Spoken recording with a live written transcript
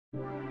The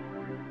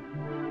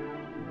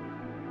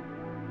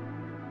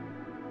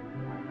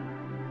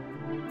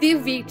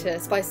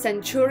Avitus by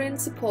Centurion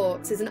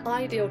Supports is an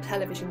ideal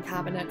television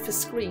cabinet for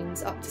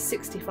screens up to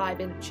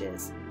 65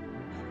 inches.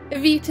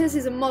 Avitus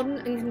is a modern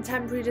and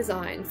contemporary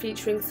design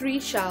featuring 3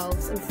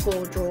 shelves and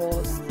 4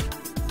 drawers.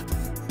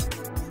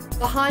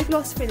 The high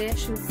gloss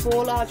finish and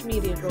 4 large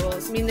media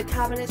drawers mean the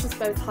cabinet is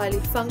both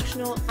highly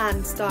functional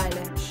and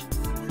stylish.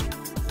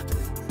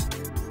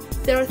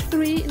 There are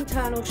 3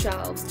 internal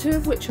shelves, 2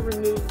 of which are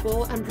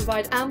removable and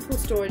provide ample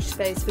storage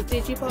space for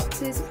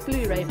digiboxes,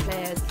 Blu-ray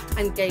players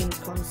and games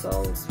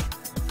consoles.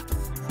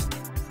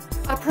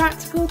 A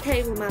practical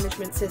cable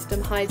management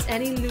system hides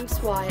any loose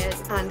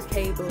wires and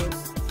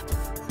cables.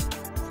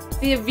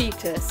 The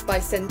Avitus by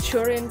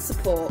Centurion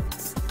Supports.